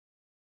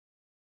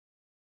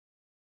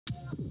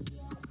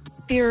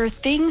there are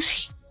things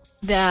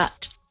that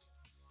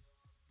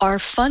are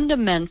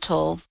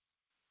fundamental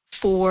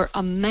for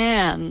a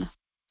man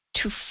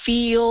to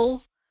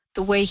feel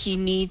the way he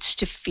needs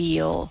to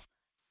feel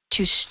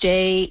to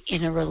stay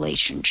in a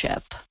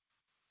relationship.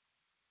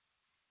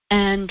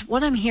 And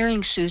what I'm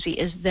hearing, Suzie,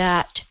 is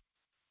that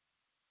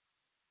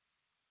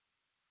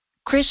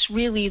Chris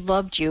really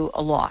loved you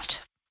a lot.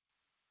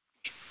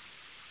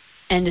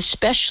 And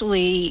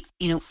especially,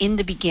 in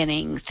the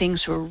beginning,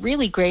 things were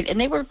really great, and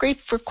they were great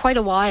for quite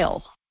a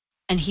while,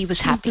 and he was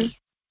happy.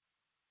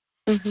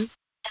 Mm-hmm. And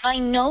I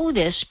know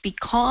this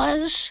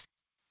because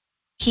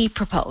he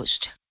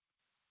proposed.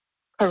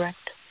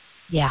 Correct.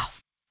 Yeah.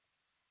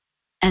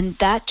 And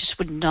that just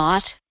would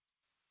not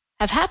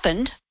have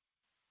happened,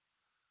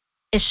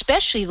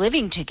 especially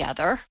living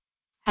together,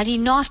 had he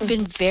not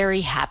been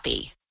very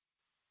happy.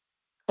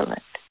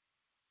 Correct.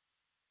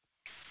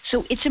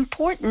 So it's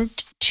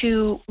important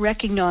to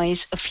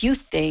recognize a few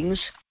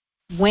things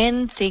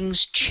when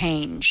things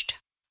changed.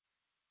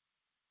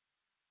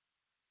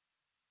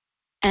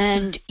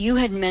 And you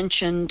had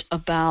mentioned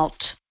about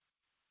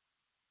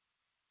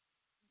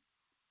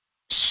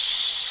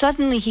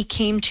suddenly he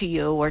came to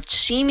you, or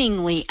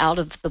seemingly out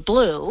of the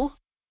blue,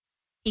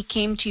 he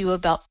came to you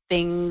about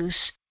things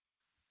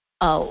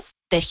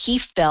that he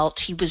felt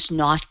he was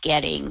not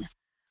getting,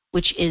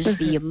 which is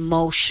the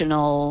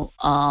emotional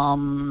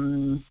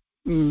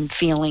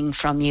feeling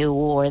from you,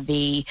 or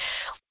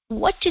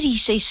what did he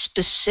say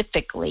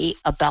specifically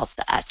about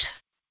that?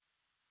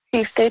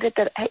 He stated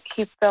that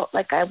he felt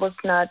like I was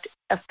not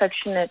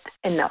affectionate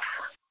enough.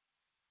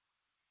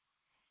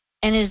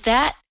 And is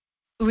that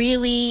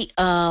really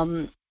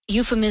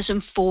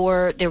euphemism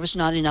for there was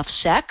not enough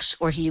sex,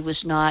 or he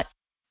was not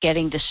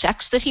getting the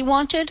sex that he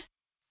wanted?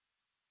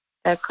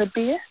 That could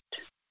be it.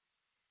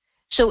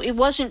 So it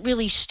wasn't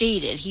really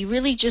stated. He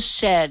really just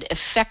said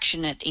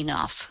affectionate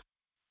enough.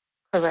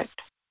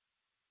 Correct.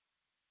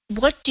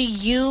 What do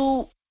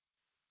you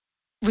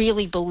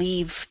really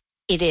believe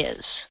it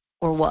is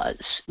or was,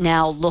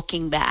 now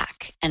looking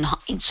back and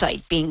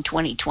hindsight being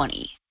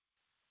 20/20?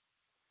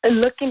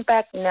 Looking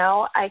back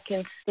now, I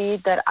can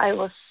see that I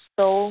was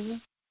so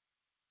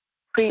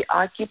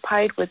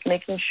preoccupied with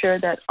making sure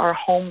that our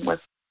home was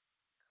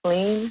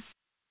clean,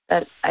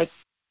 that I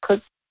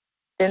cooked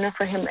dinner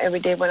for him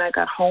every day when I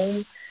got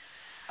home,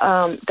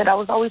 that I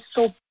was always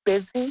so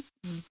busy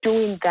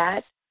doing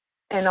that.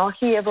 And all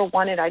he ever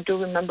wanted, I do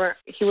remember,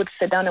 he would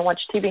sit down and watch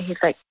TV, and he's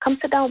like, come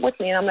sit down with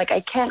me. And I'm like, I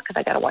can't, because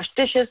I got to wash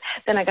dishes,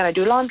 then I got to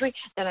do laundry,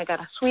 then I got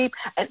to sweep.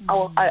 And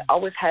I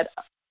always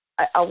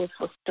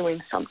was doing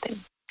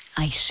something.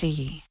 I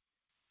see.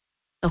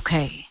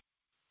 Okay.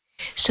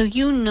 So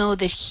you know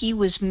that he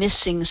was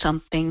missing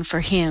something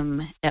for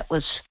him that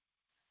was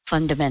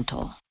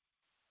fundamental.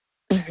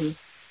 Mm-hmm.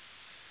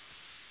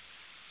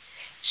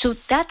 So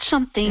that's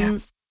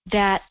something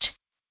that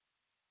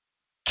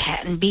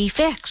can be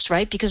fixed,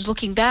 right? Because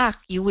looking back,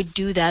 you would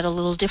do that a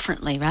little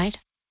differently, right?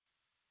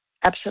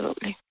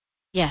 Absolutely.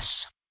 Yes.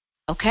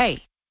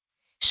 Okay.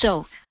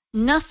 So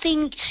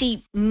nothing,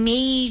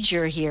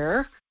 major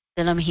here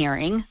that I'm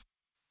hearing,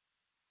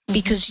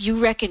 because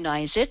you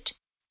recognize it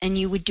and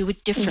you would do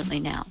it differently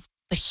now.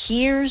 But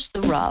here's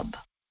the rub.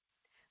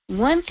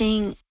 One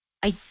thing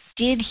I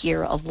did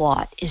hear a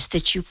lot is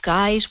that you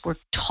guys were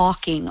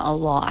talking a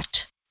lot.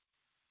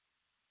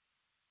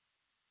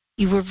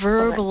 You were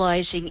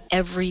verbalizing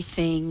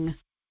everything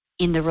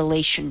in the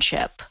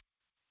relationship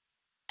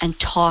and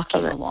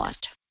talking a lot.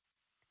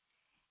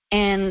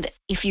 And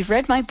if you've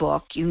read my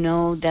book, you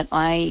know that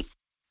I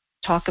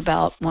talk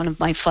about one of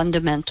my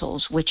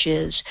fundamentals, which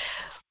is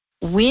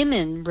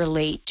women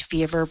relate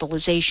via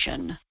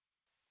verbalization,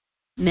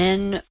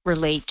 men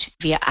relate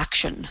via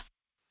action.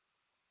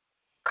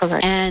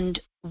 Correct. And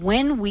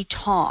when we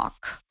talk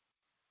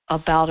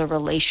about a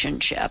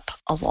relationship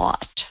a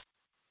lot,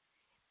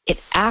 it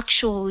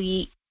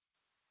actually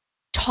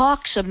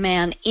talks a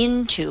man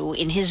into,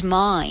 in his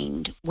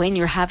mind, when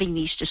you're having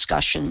these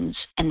discussions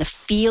and the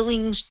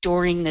feelings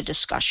during the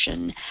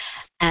discussion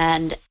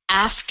and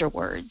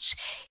afterwards,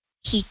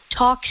 he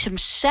talks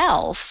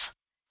himself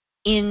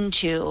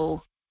into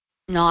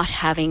not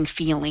having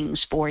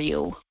feelings for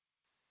you.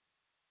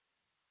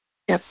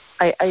 Yep,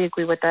 I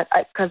agree with that.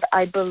 Because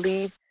I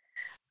believe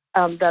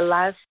the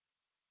last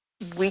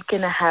week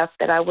and a half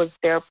that I was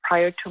there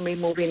prior to me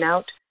moving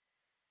out,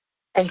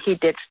 and he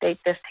did state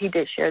this, he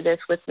did share this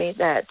with me,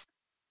 that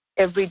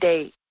every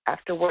day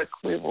after work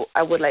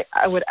I would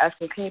ask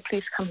him, can you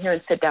please come here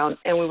and sit down,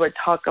 and we would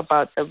talk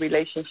about the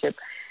relationship.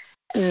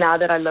 Now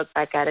that I look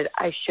back at it,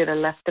 I should have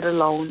left it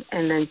alone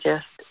and then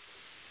just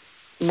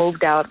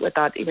moved out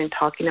without even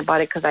talking about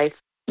it, because I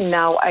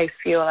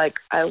feel like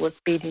I was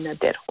beating a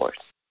dead horse.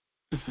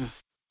 Mm-hmm.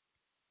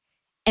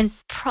 And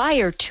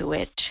prior to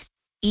it,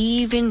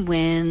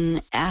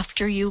 even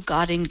after you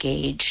got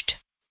engaged,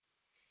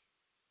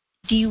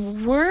 the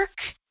work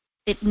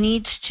that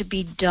needs to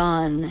be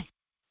done,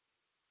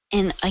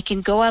 and I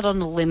can go out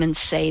on a limb and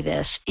say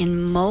this, in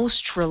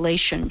most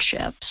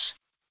relationships,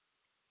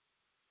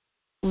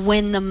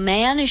 when the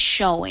man is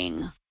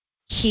showing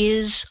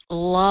his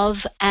love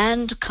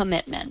and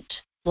commitment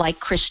like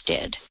Chris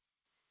did,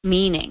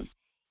 meaning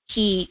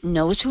he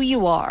knows who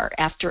you are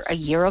after a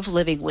year of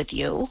living with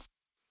you.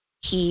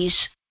 He's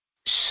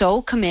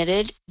so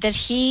committed that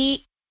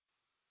he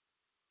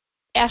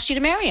asked you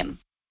to marry him.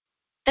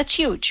 That's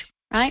huge,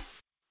 right?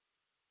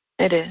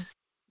 It is.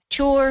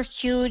 Pure,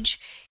 huge.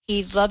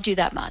 He loved you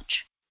that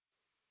much.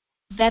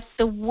 That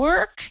the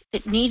work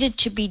that needed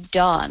to be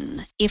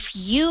done, if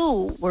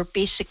you were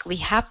basically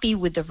happy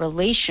with the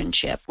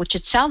relationship, which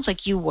it sounds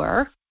like you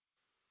were,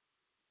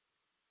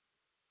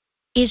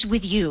 is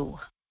with you.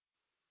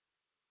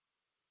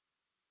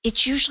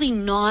 It's usually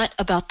not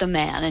about the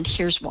man, and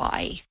here's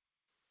why.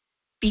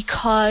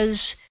 Because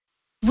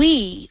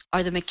we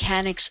are the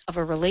mechanics of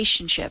a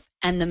relationship,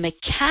 and the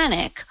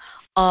mechanic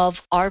of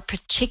our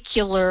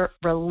particular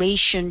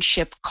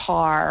relationship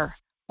car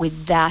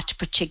with that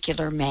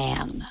particular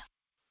man.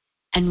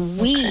 And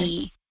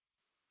we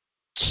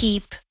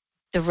keep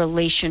the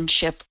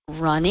relationship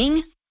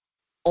running,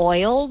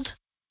 oiled,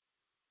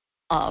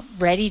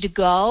 ready to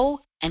go,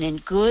 and in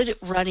good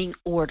running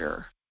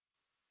order.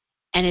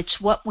 And it's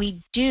what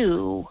we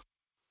do,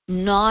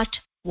 not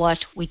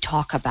what we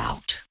talk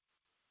about.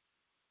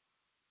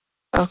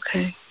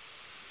 Okay.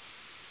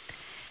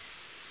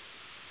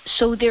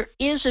 So there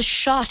is a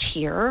shot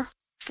here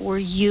for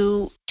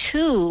you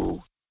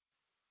to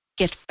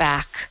get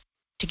back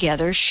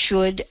together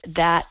should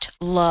that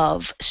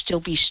love still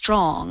be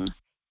strong.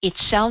 It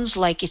sounds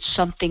like it's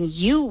something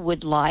you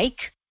would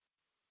like.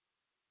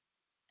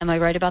 Am I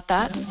right about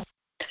that?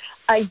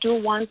 I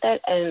do want that,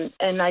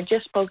 and I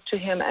just spoke to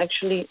him.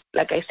 Actually,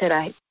 like I said,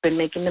 I've been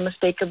making the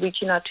mistake of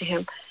reaching out to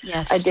him.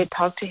 Yes. I did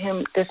talk to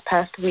him this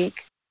past week,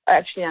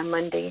 actually on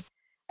Monday,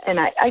 and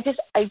I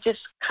just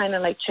kind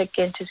of like check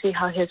in to see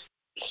how his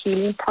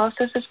healing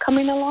process is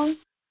coming along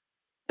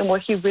and where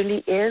he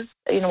really is,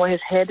 where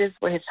his head is,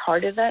 where his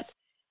heart is at.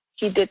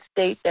 He did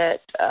state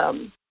that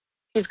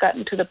he's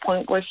gotten to the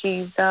point where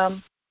he's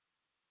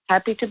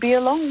happy to be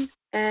alone,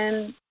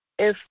 and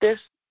if this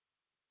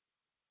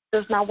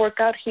does not work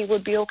out, he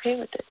would be okay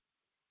with it.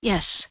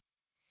 Yes,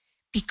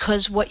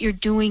 because what you're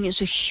doing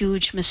is a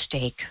huge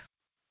mistake.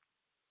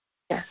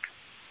 Yes.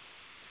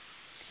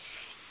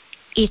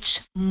 It's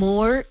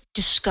more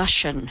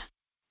discussion.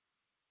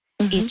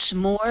 Mm-hmm. It's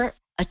more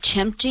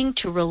attempting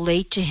to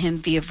relate to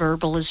him via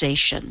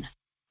verbalization.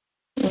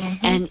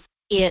 Mm-hmm. And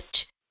it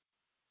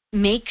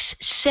makes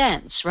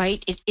sense,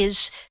 right? It is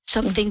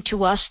something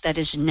to us that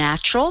is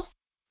natural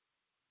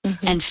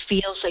and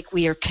feels like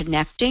we are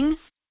connecting.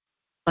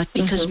 But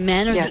because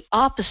men are the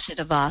opposite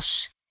of us,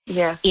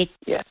 it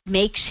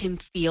makes him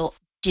feel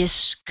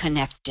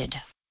disconnected.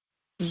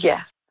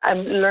 Yeah,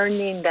 I'm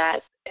learning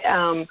that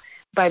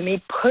by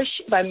me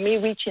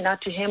reaching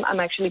out to him,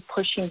 I'm actually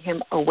pushing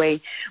him away.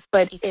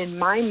 But in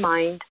my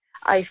mind,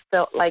 I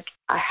felt like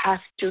I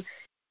have to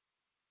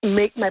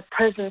make my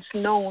presence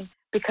known,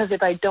 because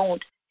if I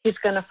don't, he's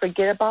going to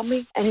forget about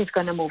me and he's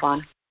going to move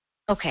on.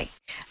 Okay.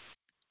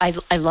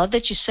 I love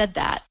that you said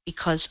that,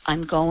 because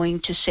I'm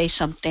going to say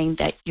something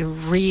that you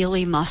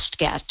really must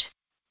get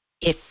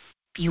if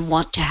you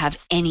want to have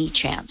any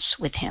chance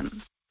with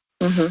him.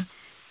 Mm-hmm.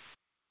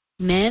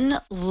 Men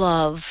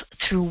love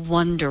through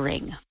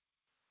wondering.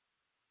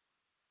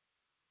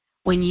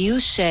 When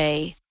you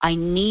say, I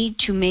need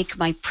to make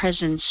my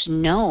presence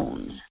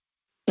known,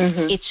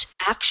 it's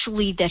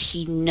actually that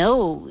he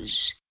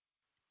knows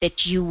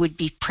that you would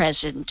be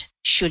present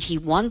should he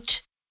want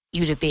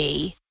you to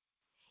be,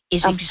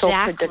 is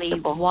exactly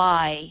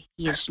why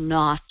he is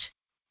not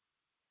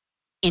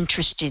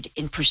interested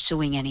in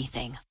pursuing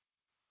anything.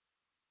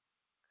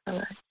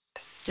 Correct.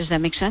 Does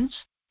that make sense?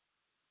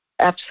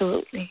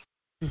 Absolutely.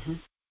 Mm-hmm.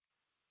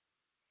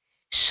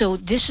 So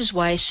this is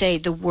why I say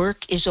the work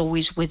is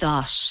always with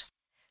us.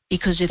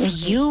 Because if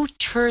you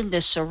turn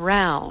this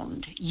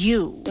around,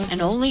 you,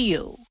 and only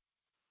you,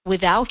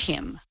 without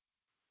him,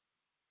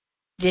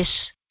 this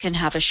can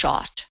have a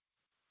shot.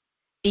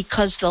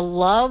 Because the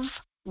love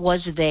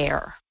was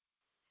there.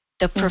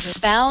 The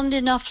profound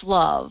enough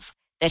love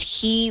that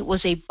he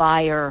was a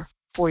buyer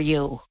for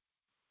you.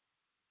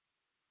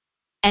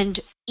 And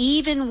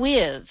even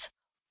with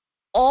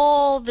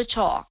all the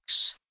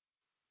talks,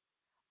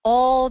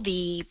 all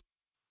the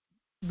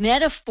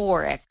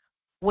metaphoric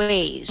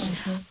ways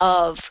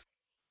of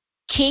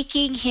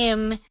taking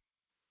him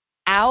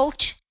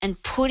out and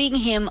putting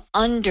him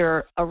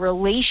under a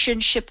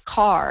relationship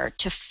car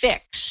to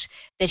fix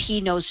that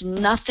he knows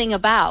nothing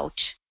about,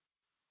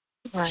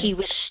 he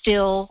was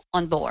still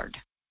on board.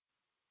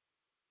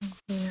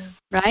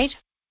 Right?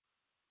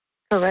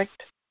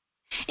 Correct.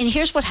 And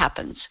here's what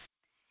happens.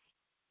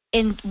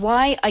 And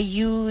why I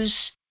use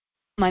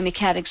my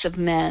mechanics of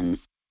men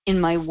in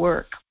my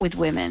work with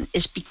women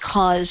is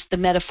because the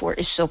metaphor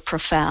is so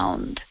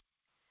profound.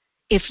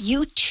 If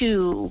you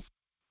two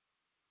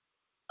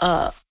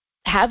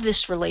have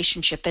this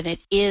relationship, and it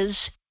is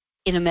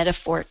in a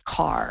metaphoric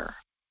car,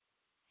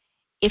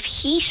 if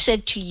he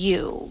said to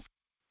you,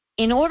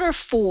 in order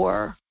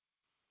for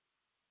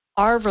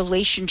our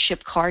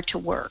relationship car to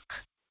work,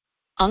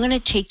 I'm going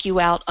to take you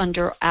out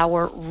under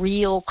our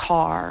real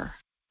car,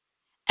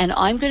 and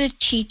I'm going to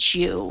teach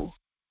you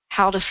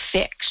how to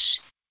fix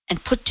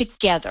and put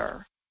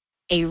together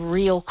a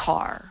real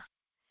car.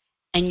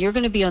 And you're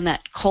going to be on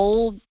that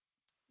cold,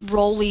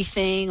 rolly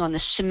thing on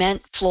the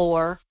cement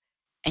floor,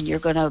 and you're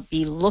going to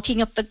be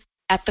looking at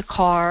the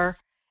car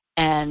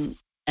and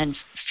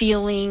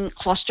feeling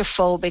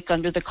claustrophobic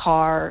under the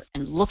car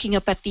and looking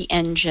up at the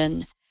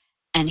engine.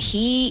 And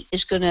he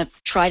is going to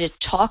try to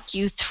talk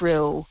you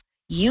through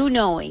you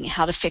knowing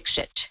how to fix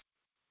it.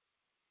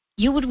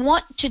 You would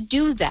want to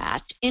do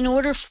that in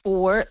order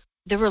for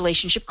the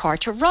relationship car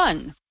to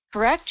run,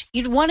 correct?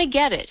 You'd want to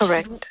get it.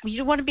 Correct.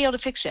 You'd want to be able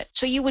to fix it.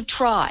 So you would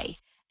try,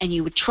 and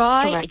you would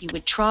try, Correct. and you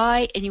would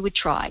try, and you would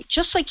try,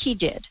 just like he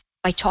did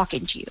by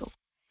talking to you.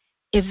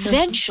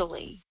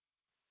 Eventually,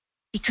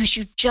 because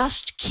you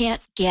just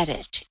can't get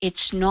it,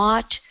 it's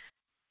not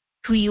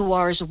who you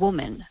are as a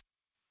woman.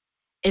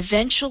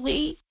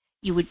 Eventually,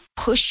 you would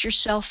push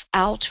yourself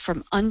out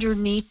from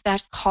underneath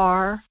that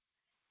car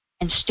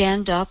and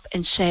stand up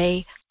and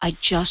say, I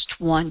just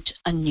want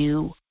a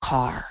new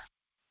car.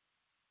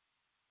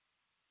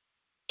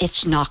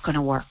 It's not going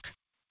to work.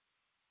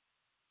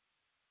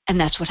 And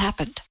that's what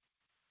happened.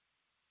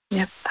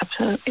 Yep,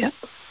 absolutely. Yep.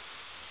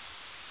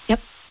 Yep.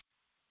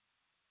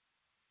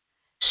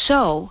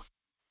 So,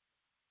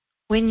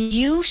 when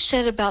you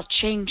set about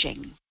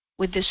changing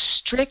with this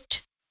strict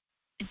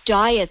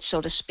diet,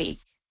 so to speak,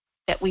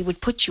 that we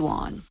would put you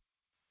on,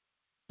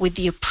 with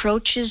the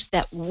approaches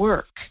that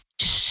work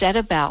to set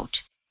about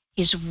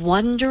his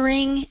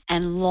wondering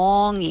and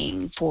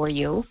longing for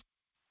you,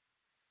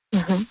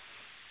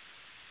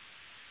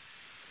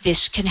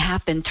 this can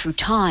happen through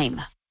time.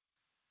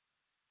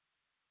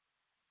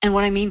 And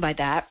what I mean by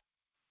that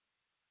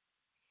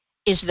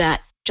is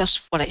that, just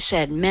what I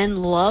said, men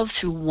love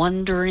through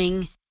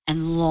wondering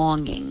and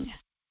longing.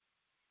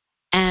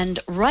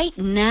 And right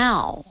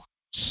now,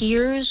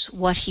 here's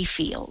what he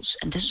feels.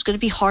 And this is going to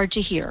be hard to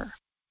hear,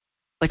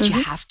 but you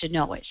have to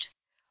know it.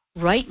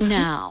 Right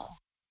now,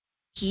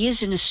 he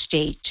is in a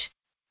state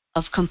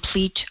of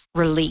complete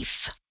relief.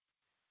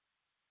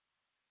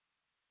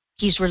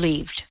 He's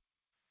relieved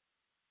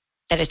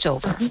that it's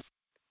over.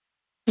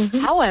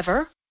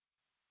 However,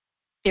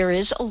 there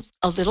is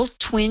a little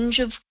twinge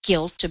of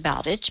guilt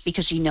about it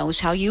because he knows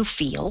how you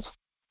feel.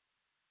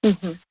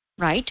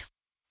 Right?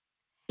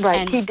 Right.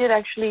 And he did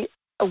actually,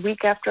 a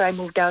week after I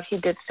moved out, he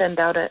did send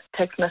out a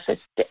text message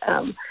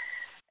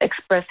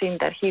expressing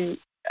that he's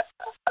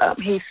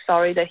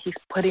sorry that he's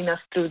putting us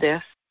through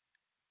this.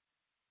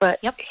 But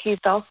he's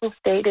also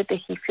stated that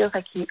he feels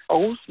like he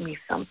owes me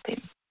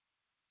something.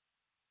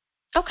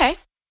 Okay.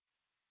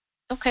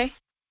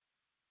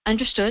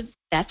 Understood.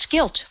 That's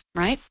guilt,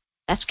 right?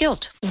 That's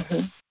guilt.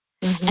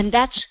 And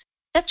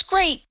that's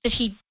great that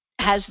he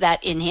has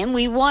that in him.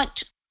 We want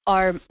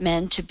our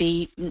men to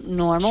be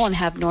normal and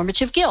have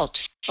normative guilt.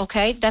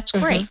 Okay? That's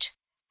great.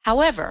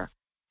 However,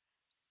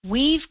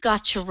 we've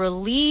got to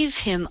relieve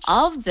him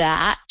of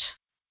that,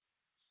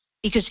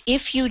 because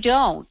if you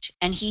don't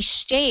and he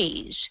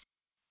stays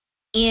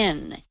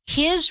in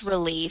his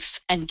relief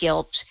and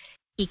guilt,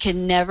 he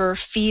can never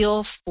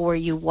feel for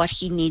you what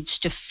he needs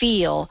to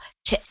feel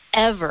to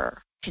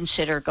ever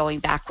consider going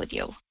back with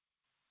you.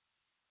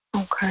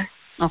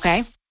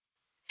 Okay?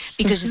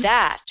 Because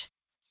that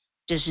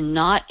does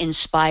not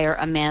inspire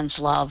a man's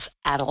love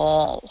at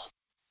all.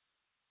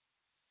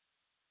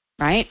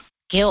 Right?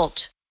 Guilt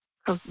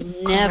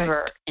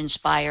never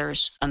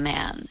inspires a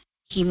man.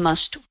 He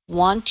must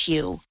want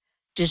you,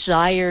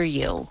 desire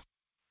you,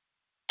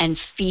 and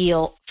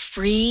feel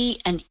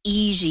free and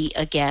easy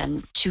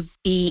again to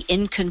be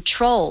in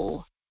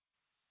control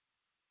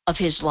of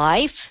his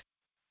life,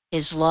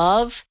 his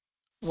love,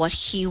 what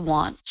he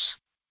wants.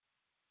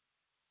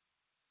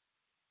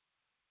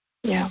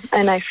 Yeah,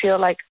 and I feel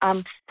like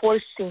I'm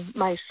forcing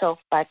myself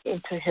back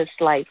into his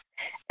life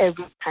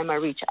every time I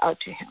reach out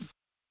to him.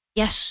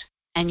 Yes,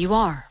 and you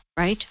are,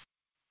 right?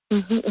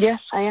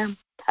 Yes, I am.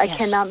 I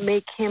cannot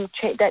make him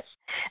change.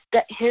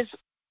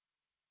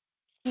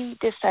 He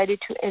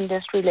decided to end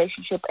this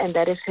relationship, and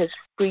that is his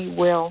free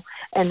will,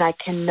 and I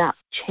cannot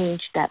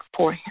change that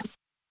for him.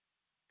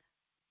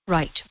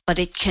 Right, but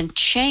it can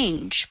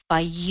change by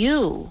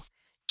you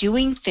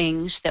doing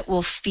things that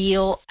will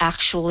feel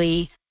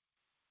actually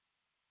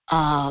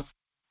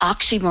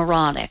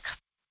oxymoronic,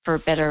 for a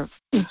better,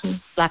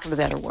 lack of a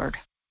better word.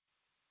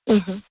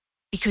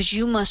 Because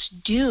you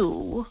must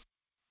do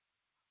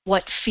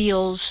what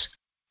feels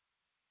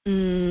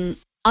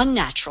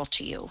unnatural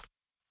to you.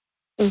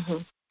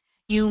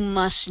 You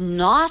must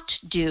not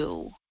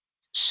do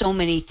so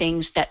many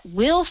things that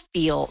will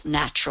feel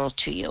natural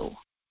to you.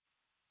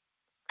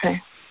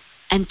 Okay.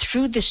 And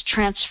through this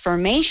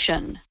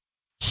transformation,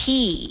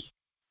 he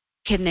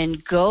can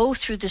then go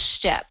through the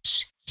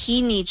steps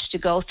he needs to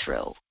go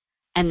through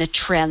and the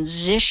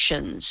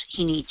transitions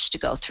he needs to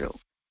go through.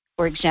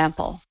 For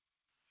example,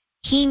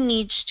 he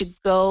needs to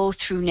go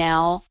through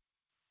now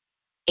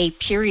a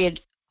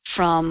period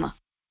from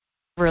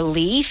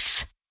relief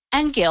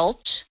and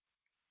guilt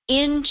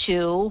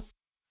into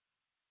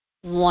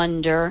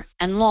wonder,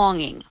 and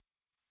longing.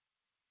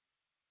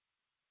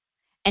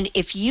 And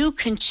if you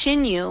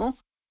continue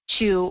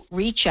to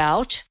reach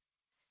out,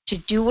 to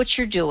do what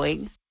you're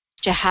doing,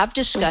 to have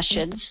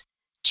discussions,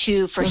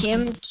 for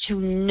him to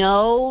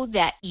know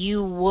that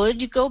you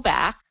would go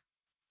back,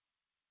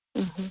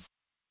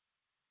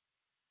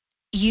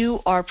 you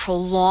are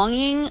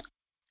prolonging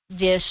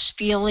this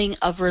feeling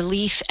of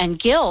relief and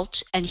guilt,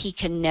 and he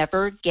can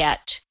never get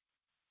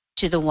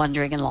to the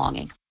wondering and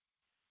longing.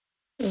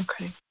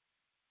 Okay.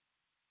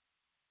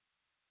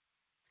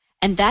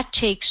 And that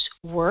takes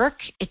work,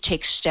 it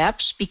takes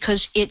steps,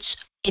 because it's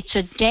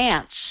a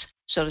dance,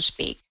 so to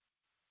speak.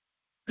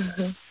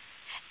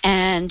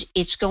 And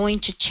it's going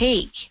to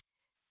take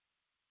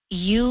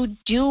you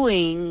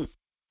doing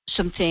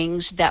some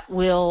things that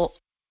will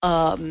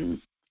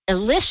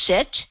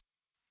elicit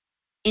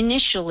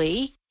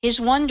initially his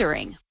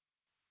wondering.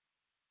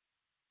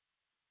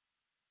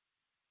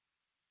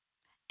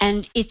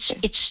 And it's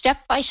step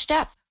by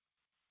step.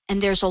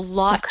 And there's a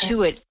lot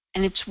to it.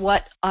 And it's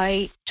what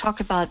I talk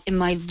about in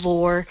my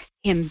Lure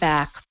Him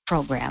Back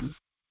program.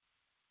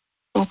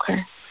 Okay.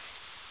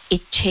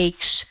 It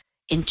takes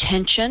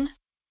intention.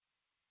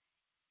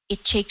 It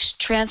takes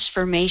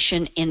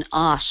transformation in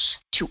us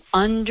to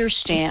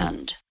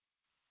understand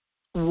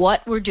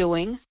what we're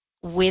doing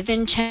with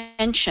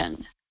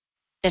intention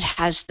that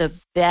has the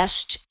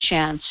best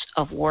chance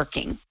of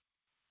working.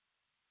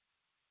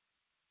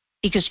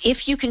 Because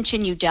if you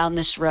continue down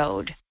this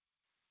road,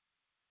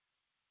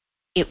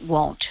 it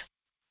won't.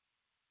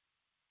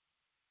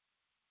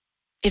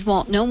 It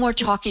won't. No more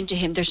talking to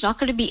him. There's not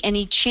going to be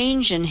any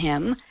change in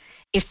him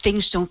if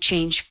things don't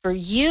change for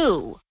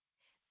you.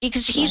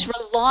 Because he's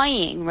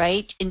relying,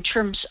 right, in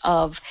terms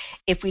of,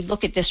 if we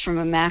look at this from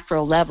a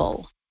macro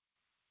level,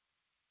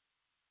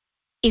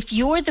 if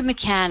you're the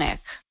mechanic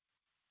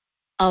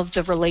of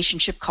the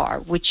relationship car,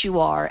 which you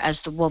are as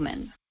the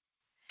woman,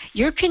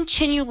 you're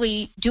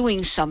continually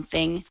doing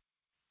something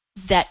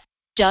that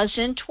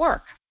doesn't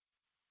work.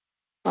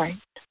 Right.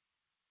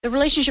 The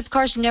relationship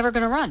car is never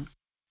going to run.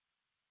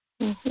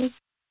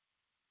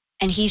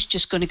 And he's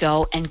just going to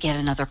go and get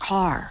another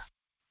car.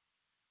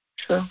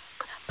 True.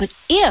 But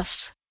if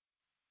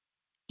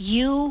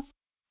you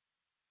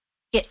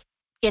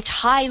get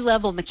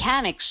high-level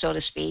mechanics, so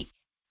to speak,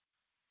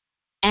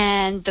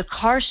 and the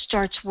car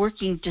starts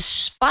working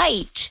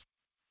despite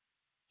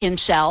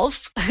himself,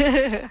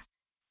 it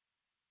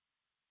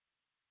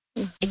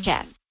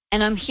can.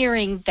 And I'm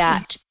hearing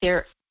that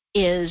there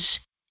is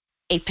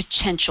a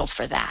potential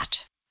for that.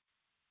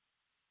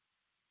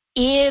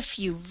 If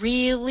you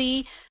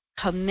really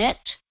commit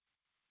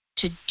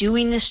to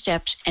doing the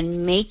steps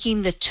and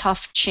making the tough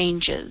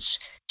changes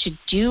to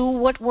do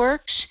what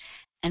works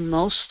and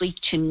mostly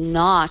to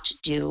not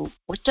do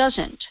what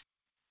doesn't.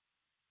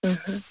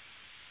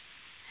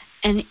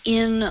 And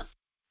in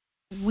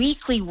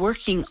weekly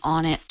working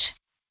on it,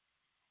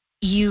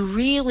 you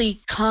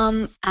really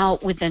come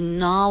out with the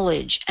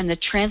knowledge and the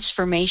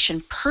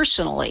transformation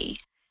personally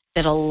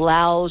that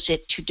allows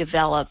it to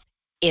develop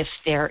if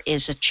there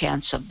is a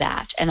chance of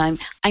that. And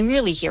I'm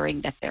really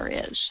hearing that there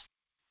is.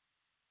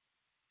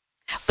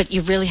 But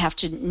you really have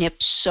to nip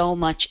so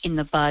much in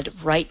the bud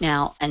right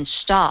now and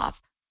stop,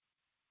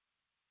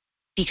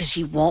 because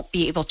he won't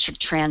be able to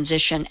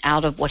transition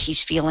out of what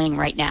he's feeling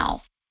right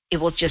now. It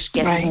will just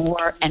get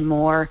more and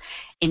more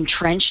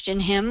entrenched in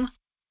him,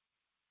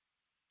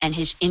 and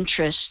his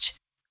interest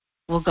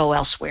will go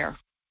elsewhere.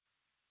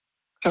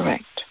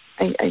 Correct.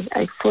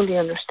 I fully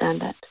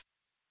understand that.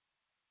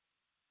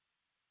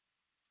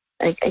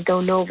 I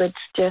don't know if it's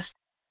just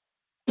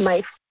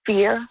my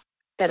fear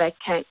that I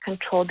can't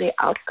control the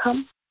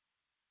outcome,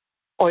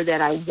 or that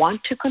I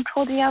want to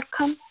control the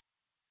outcome,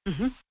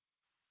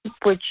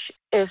 which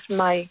is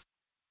my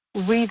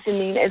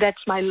reasoning.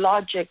 That's my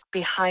logic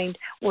behind,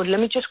 well, let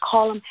me just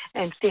call him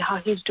and see how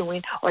he's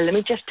doing, or let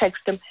me just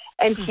text him.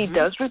 And he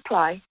does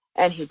reply,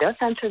 and he does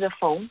answer the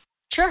phone.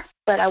 Sure.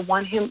 But I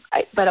want him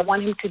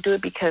to do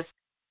it because,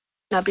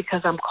 not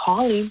because I'm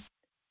calling,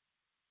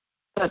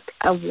 but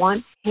I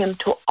want him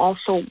to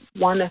also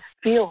want to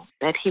feel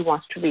that he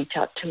wants to reach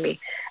out to me.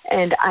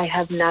 And I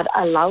have not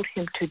allowed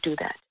him to do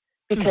that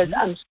because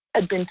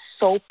I've been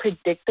so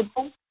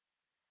predictable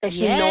that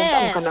he knows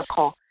I'm going to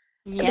call.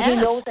 He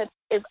knows that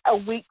if a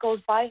week goes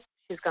by,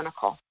 she's going to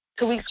call.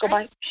 2 weeks go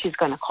by, she's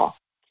going to call.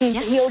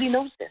 He already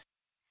knows this.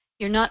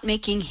 You're not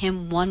making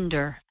him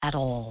wonder at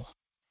all.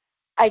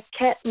 I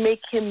can't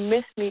make him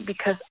miss me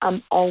because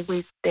I'm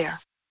always there.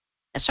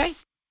 That's right.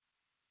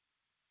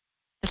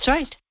 That's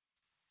right.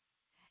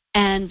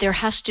 And there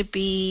has to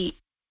be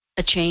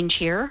a change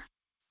here.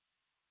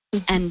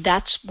 And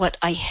that's what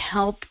I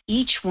help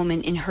each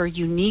woman in her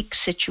unique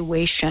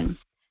situation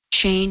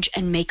change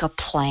and make a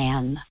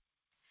plan.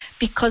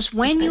 Because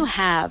when you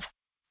have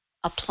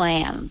a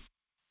plan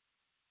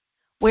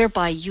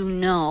whereby you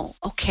know,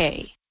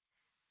 okay,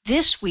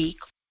 this week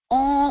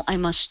all I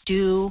must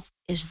do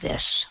is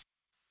this.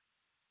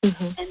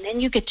 And then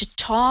you get to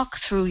talk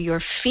through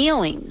your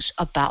feelings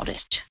about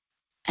it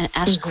and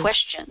ask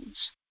questions.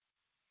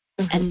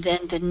 And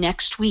then the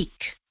next week,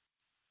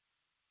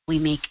 we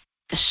make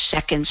the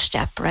second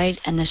step, right,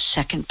 and the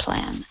second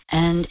plan.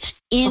 And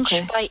inch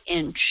by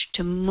inch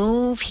to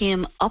move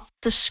him up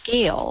the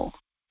scale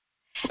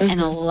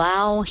and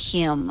allow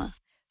him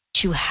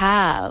to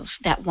have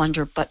that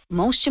wonder, but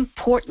most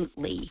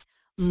importantly,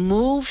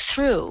 move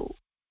through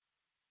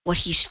what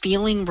he's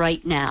feeling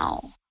right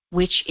now,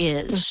 which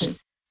is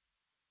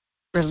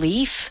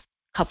relief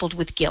coupled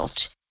with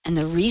guilt. And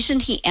the reason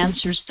he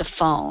answers the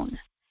phone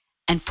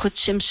and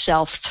puts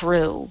himself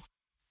through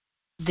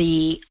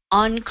the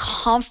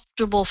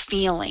uncomfortable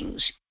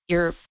feelings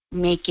you're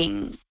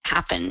making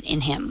happen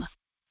in him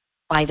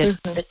by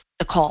the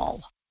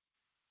call,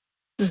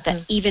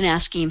 that even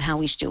asking him how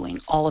he's doing,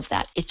 all of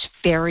that, it's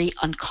very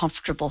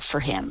uncomfortable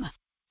for him.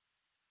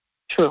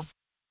 True.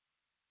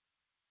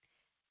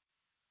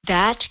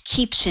 That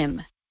keeps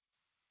him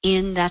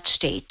in that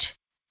state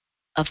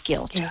of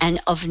guilt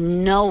and of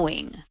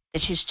knowing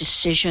that his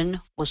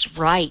decision was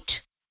right.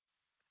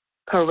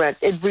 Correct.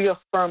 It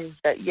reaffirms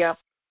that,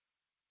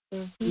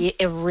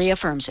 It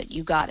reaffirms it.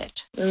 You got it.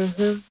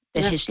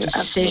 That his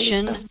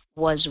decision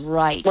was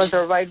right. Was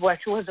the right one.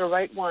 Was the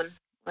right one.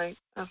 Right.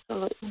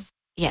 Absolutely.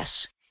 Yes.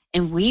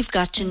 And we've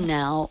got to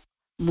now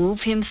move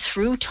him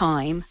through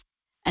time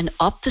and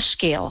up the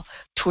scale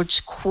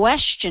towards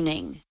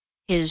questioning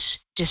his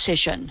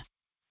decision.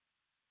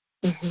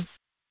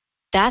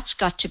 That's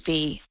got to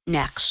be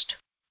next.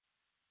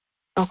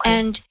 Okay.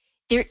 And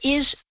there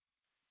is,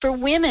 for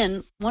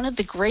women, one of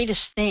the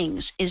greatest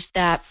things is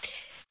that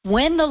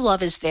when the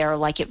love is there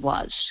like it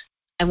was,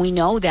 and we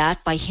know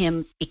that by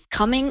him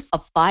becoming a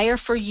buyer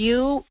for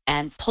you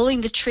and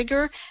pulling the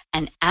trigger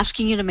and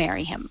asking you to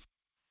marry him.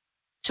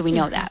 So we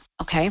know that,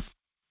 okay?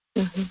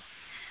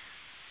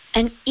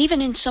 And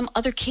even in some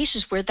other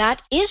cases where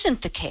that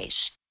isn't the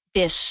case,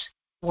 this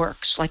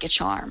works like a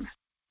charm.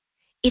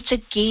 It's a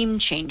game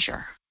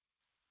changer.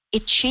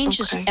 It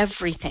changes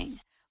everything.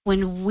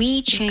 When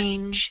we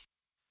change,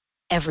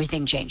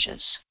 everything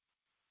changes.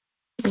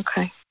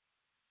 Okay.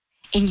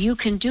 And you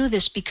can do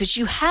this because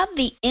you have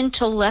the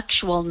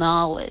intellectual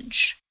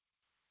knowledge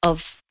of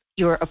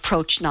your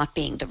approach not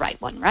being the right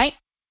one, right?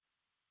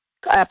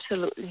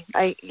 Absolutely.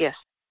 I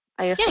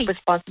accept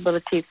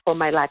responsibility for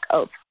my lack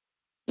of.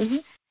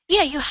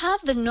 Yeah, you have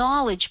the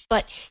knowledge,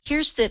 but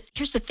here's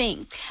the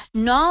thing.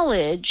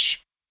 Knowledge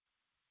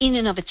in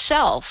and of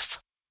itself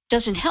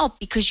doesn't help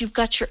because you've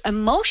got your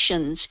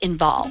emotions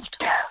involved.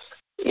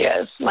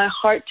 Yes. My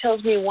heart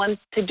tells me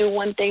to do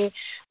one thing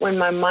when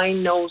my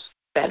mind knows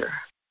better.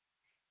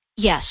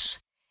 Yes.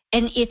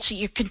 And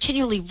you're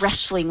continually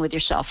wrestling with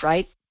yourself,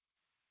 right?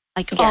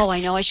 Like, oh, I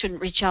know I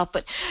shouldn't reach out,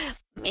 but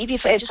maybe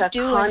if I just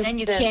do, and then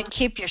you can't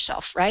keep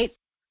yourself, right,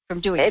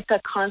 from doing it. It's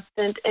a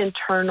constant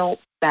internal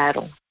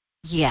battle.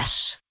 Yes.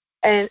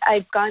 And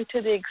I've gone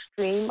to the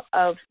extreme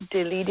of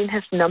deleting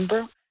his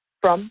number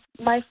from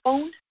my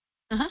phone.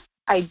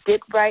 I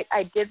did write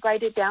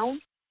it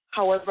down.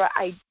 However,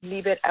 I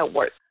leave it at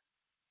work.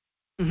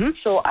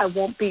 So I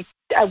won't be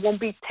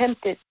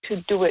tempted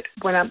to do it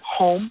when I'm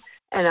home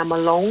and I'm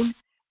alone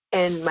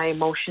and my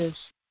emotions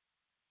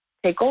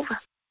take over.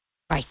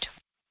 Right.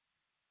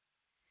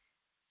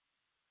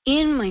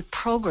 In my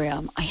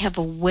program, I have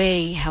a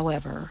way,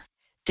 however,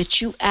 that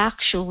you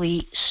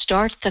actually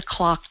start the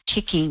clock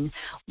ticking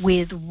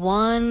with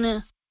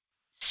one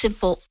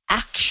simple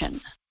action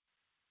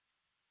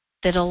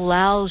that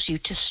allows you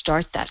to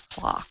start that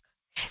clock.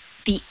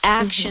 The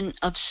action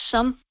of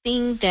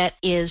something that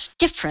is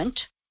different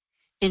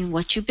than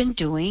what you've been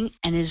doing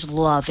and is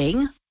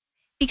loving.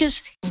 Because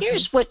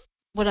here's what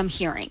I'm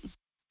hearing.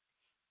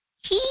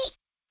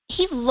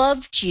 He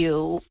loved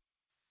you,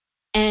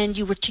 and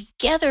you were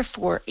together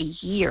for a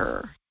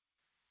year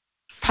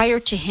prior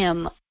to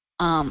him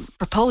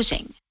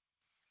proposing.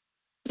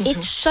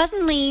 It's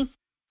suddenly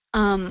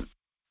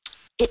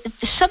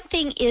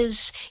something is,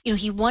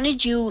 he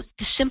wanted you,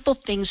 the simple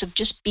things of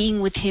just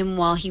being with him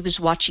while he was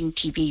watching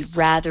TV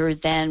rather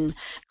than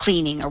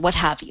cleaning or what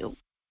have you,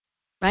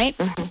 right?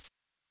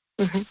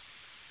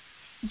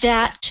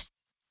 That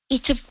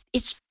it's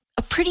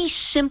a pretty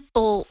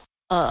simple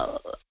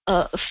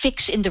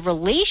fix in the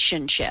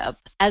relationship,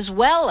 as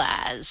well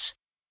as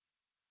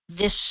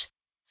this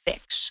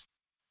fix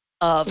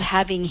of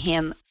having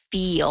him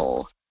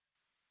feel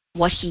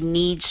what he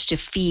needs to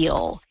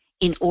feel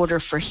in order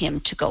for him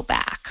to go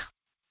back.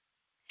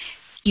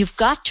 You've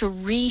got to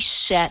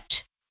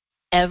reset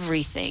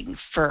everything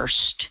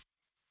first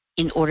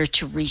in order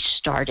to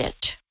restart it.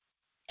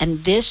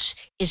 And this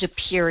is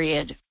a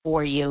period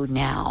for you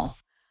now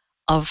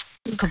of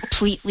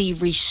completely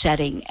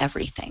resetting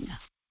everything.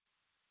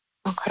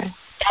 Okay.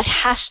 That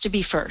has to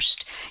be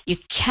first. You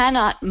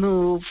cannot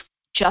move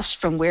just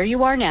from where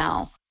you are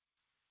now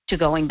to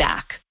going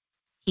back.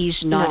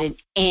 He's not in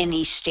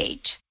any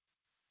state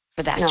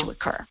for that to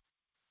occur.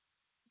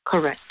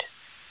 Correct.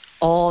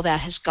 All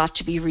that has got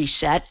to be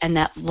reset, and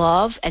that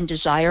love and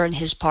desire on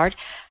his part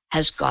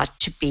has got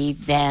to be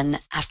then,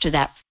 after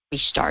that,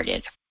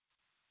 restarted.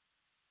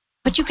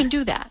 But you can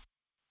do that,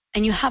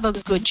 and you have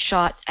a good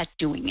shot at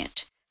doing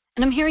it.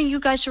 And I'm hearing you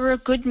guys are a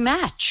good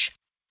match.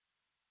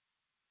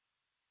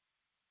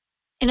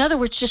 In other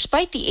words,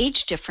 despite the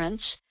age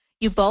difference,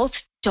 you both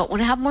don't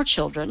want to have more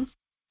children.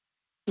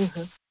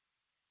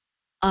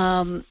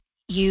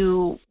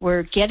 You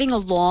were getting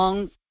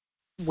along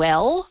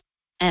well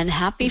and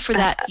happy for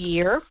that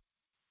year.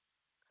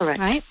 Correct.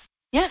 Right?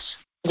 Yes.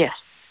 Yes.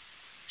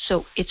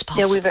 So it's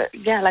possible.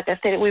 Like I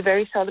said, we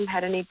very seldom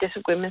had any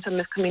disagreements or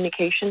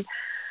miscommunication.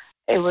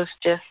 It was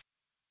just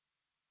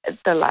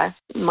the last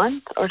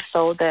month or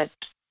so that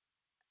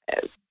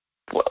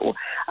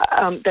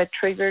that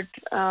triggered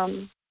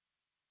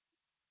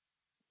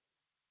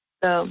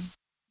the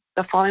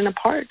falling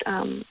apart.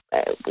 One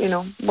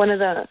of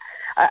the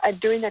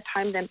during that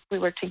time that we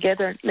were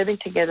together, living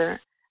together,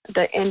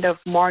 the end of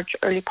March,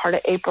 early part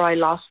of April, I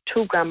lost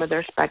 2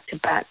 grandmothers back to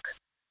back.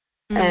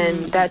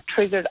 And that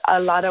triggered a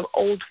lot of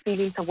old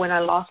feelings of when I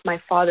lost my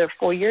father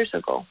 4 years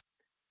ago.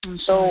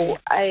 So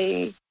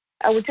I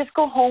would just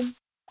go home,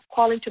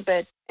 crawl into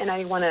bed, and I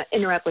didn't want to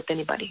interact with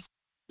anybody.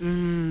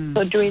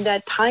 So during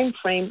that time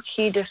frame,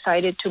 he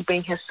decided to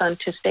bring his son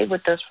to stay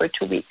with us for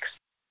 2 weeks.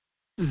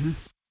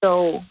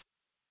 So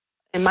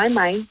in my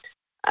mind,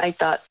 I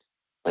thought,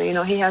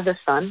 well, he has a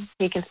son.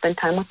 He can spend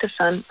time with the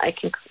son. I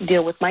can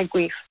deal with my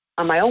grief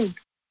on my own.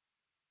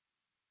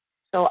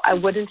 So I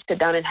wouldn't sit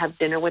down and have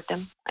dinner with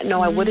him.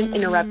 No, I wouldn't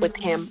interact with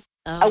him.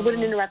 I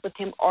wouldn't interact with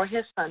him or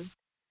his son.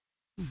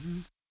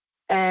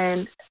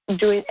 And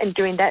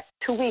during that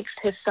 2 weeks,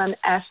 his son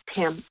asked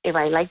him if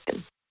I liked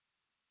him.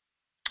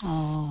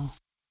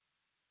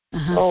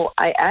 So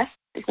I asked,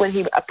 when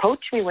he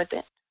approached me with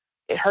it,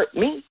 it hurt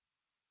me.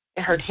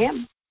 It hurt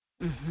him.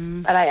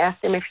 But I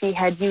asked him if he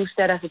had used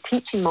that as a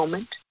teaching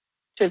moment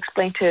to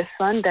explain to his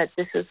son that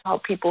this is how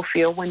people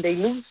feel when they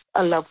lose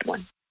a loved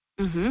one.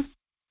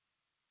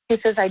 He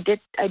says, I did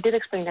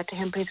explain that to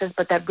him. He says,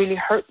 but that really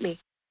hurt me,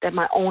 that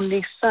my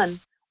only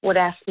son would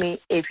ask me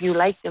if you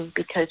like him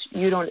because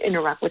you don't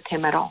interact with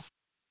him at all.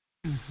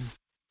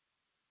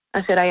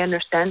 I said, I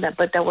understand that,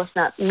 but that was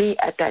not me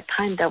at that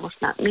time. That was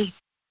not me.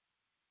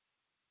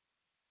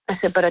 I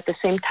said, but at the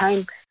same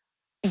time,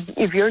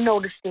 if you're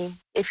noticing,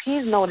 if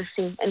he's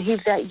noticing, and he's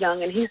that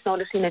young and he's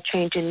noticing a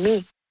change in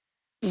me,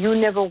 you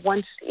never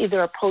once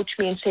either approach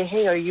me and say,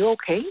 hey, are you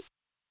okay?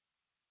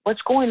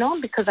 What's going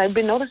on? Because I've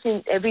been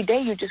noticing every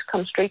day you just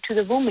come straight to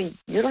the room and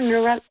you don't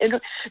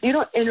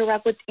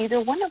interact with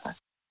either one of us.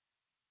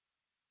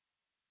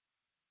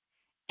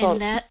 And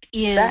that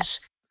is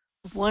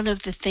one of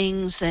the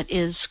things that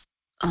is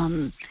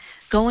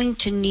going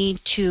to need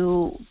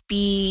to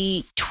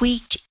be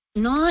tweaked,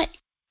 not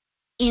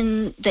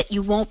in that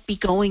you won't be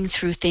going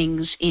through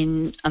things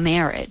in a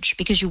marriage,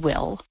 because you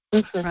will,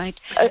 right?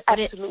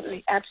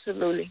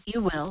 Absolutely.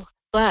 You will.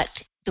 But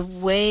the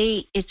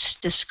way it's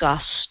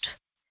discussed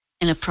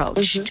and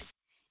approached,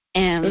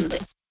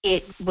 and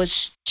it was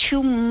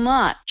too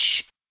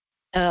much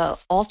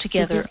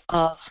altogether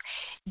of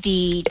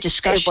the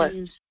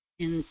discussions.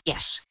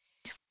 Yes.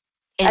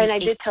 And I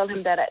did tell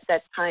him that at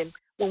that time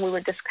when we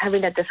were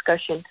having that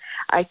discussion,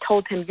 I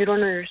told him, you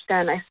don't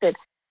understand. I said,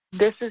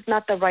 this is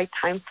not the right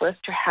time for us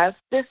to have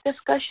this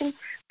discussion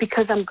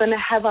because I'm going to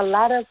have a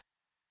lot of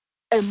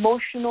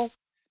emotional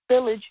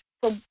spillage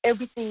from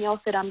everything else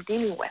that I'm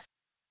dealing with.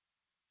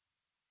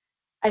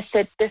 I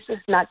said, this is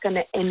not going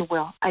to end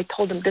well. I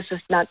told him this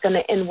is not going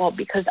to end well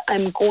because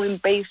I'm going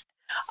based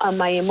on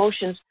my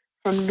emotions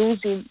from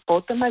losing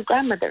both of my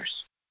grandmothers.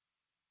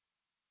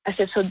 I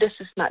said, so this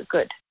is not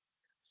good.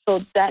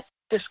 So that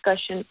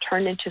discussion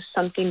turned into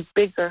something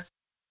bigger,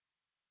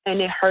 and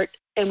it hurt,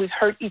 and we've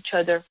hurt each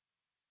other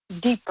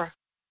deeper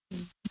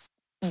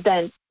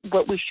than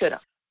what we should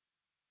have.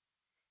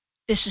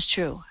 This is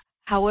true.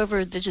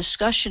 However, the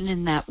discussion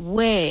in that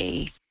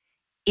way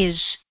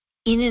is,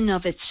 in and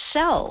of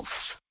itself,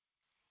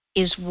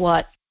 is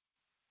what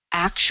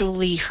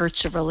actually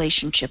hurts a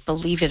relationship,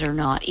 believe it or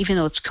not, even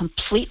though it's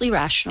completely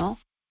rational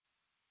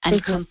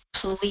and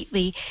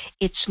completely,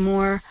 it's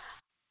more,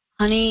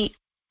 honey,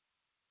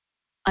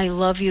 I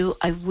love you.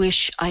 I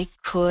wish I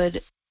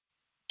could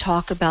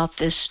talk about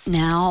this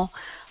now.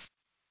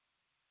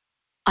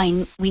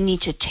 We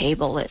need to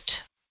table it.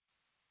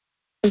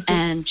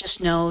 And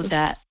just know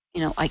that,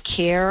 I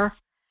care,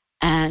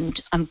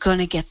 and I'm going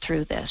to get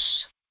through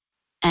this.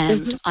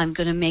 And I'm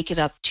going to make it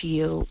up to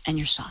you and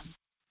your son.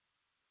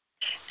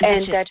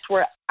 And that's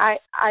where I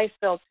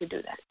failed to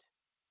do that.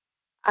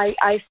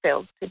 I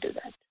failed to do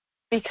that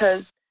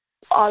because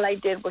all I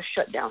did was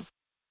shut down.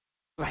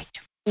 Right.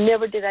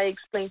 Never did I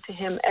explain to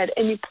him at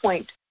any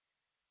point,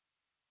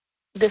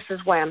 this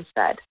is why I'm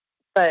sad.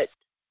 But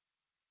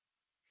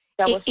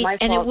that was my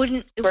fault. And it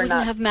wouldn't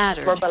have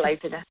mattered.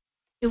 Verbalizing it.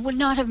 It would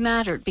not have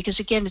mattered because,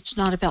 again, it's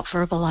not about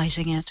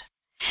verbalizing it.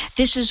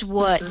 This is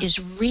what is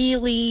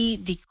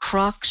really the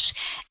crux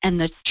and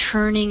the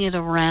turning it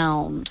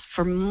around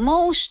for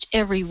most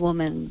every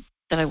woman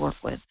that I work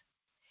with.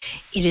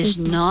 It is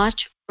not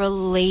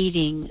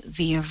relating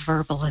via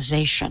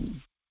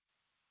verbalization.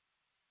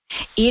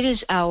 It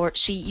is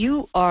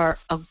you are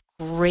a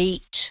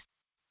great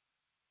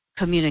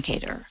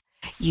communicator.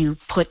 You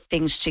put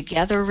things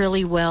together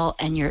really well,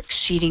 and you're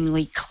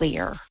exceedingly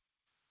clear.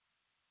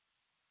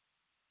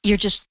 You're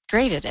just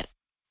great at it.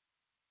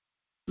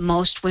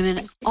 Most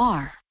women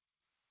are.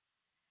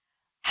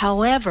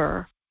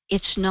 However,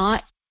 it's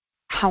not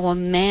how a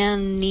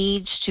man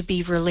needs to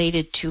be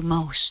related to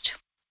most.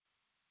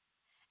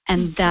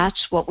 And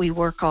that's what we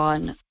work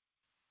on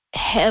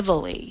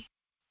heavily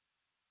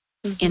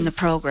in the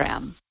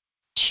program,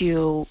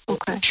 to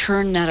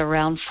turn that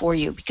around for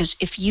you. Because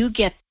if you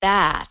get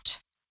that,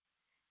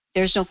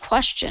 there's no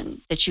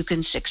question that you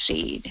can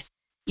succeed.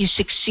 You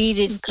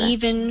succeeded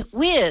even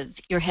with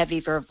your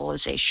heavy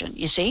verbalization,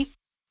 you see?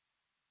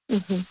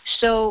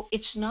 So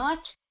it's not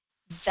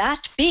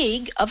that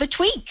big of a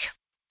tweak,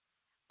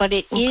 but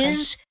it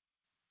is,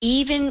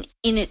 even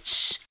in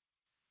its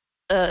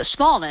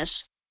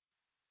smallness,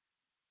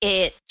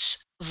 it's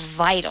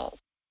vital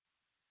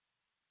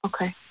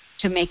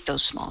to make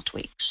those small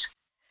tweaks.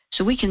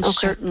 So we can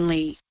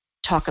certainly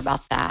talk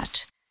about that,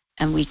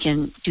 and we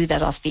can do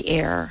that off the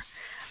air.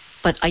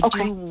 But I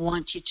do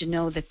want you to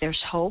know that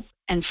there's hope.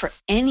 And for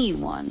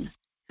anyone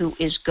who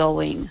is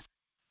going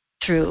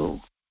through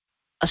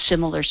a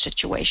similar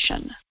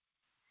situation,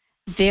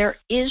 there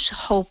is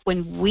hope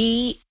when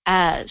we,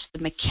 as the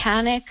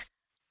mechanic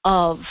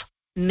of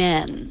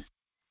men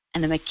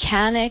and the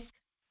mechanic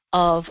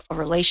of a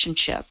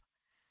relationship,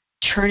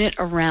 turn it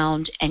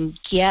around and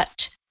get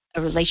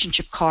a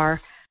relationship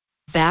car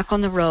back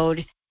on the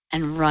road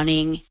and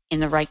running in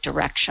the right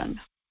direction.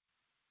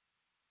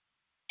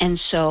 And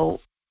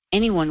so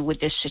anyone with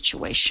this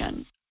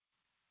situation,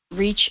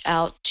 reach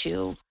out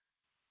to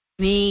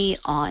me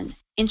on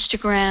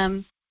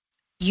Instagram,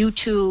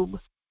 YouTube,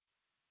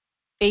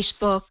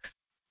 Facebook.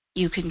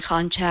 You can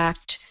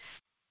contact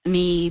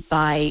me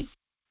by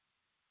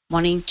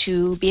wanting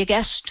to be a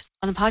guest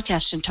on the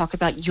podcast and talk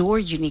about your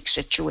unique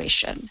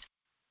situation.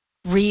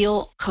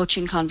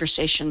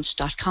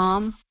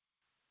 realcoachingconversations.com.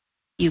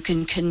 You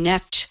can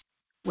connect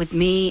with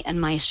me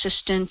and my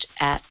assistant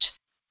at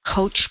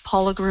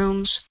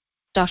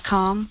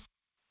coachpaulagrooms.com,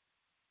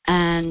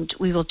 and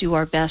we will do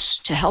our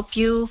best to help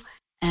you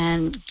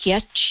and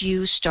get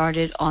you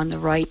started on the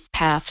right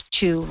path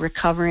to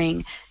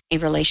recovering a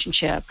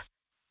relationship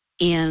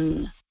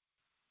in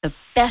the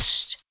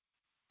best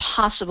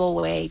possible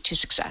way to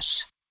success.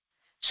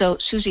 So,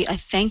 Suzie,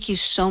 I thank you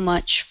so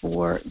much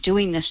for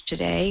doing this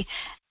today,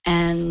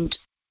 and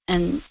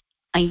I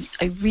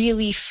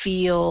really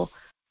feel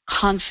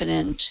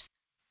confident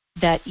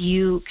that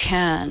you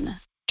can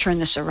turn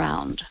this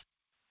around.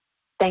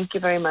 Thank you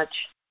very much.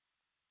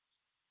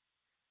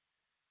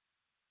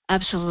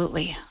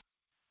 Absolutely.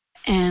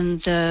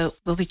 And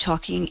we'll be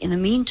talking in the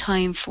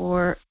meantime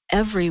for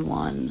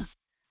everyone.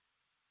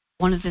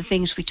 One of the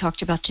things we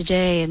talked about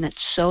today, and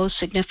that's so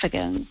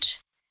significant,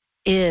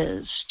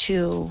 is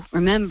to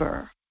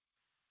remember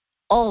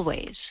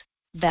always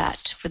that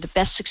for the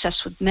best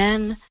success with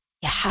men,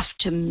 you have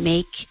to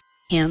make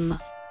him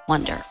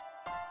wonder.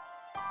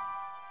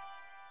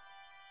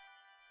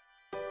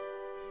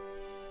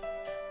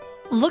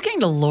 Looking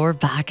to lure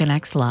back an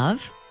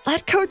ex-love?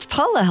 Let Coach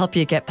Paula help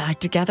you get back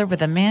together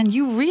with a man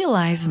you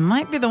realize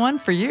might be the one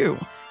for you.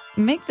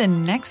 Make the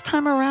next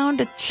time around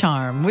a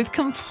charm with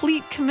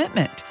complete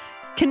commitment.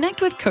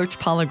 Connect with Coach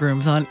Paula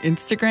Grooms on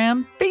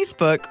Instagram,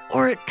 Facebook,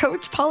 or at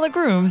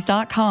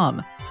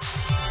CoachPaulaGrooms.com.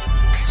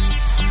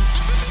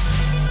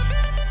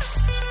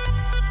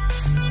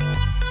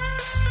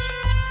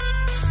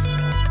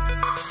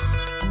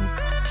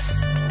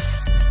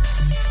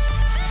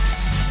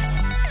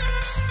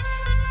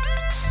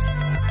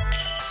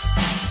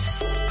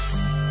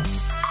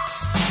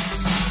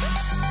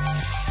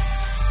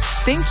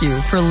 Thank you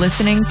for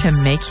listening to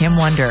Make Him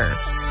Wonder.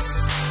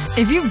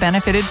 If you've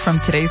benefited from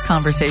today's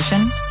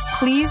conversation,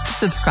 please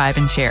subscribe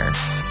and share.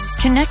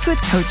 Connect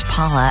with Coach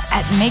Paula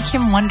at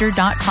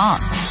MakeHimWonder.com.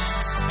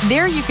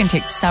 There you can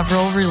take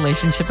several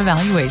relationship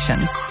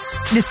evaluations,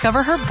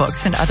 discover her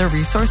books and other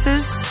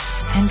resources,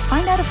 and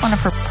find out if one of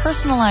her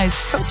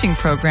personalized coaching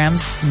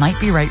programs might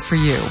be right for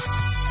you.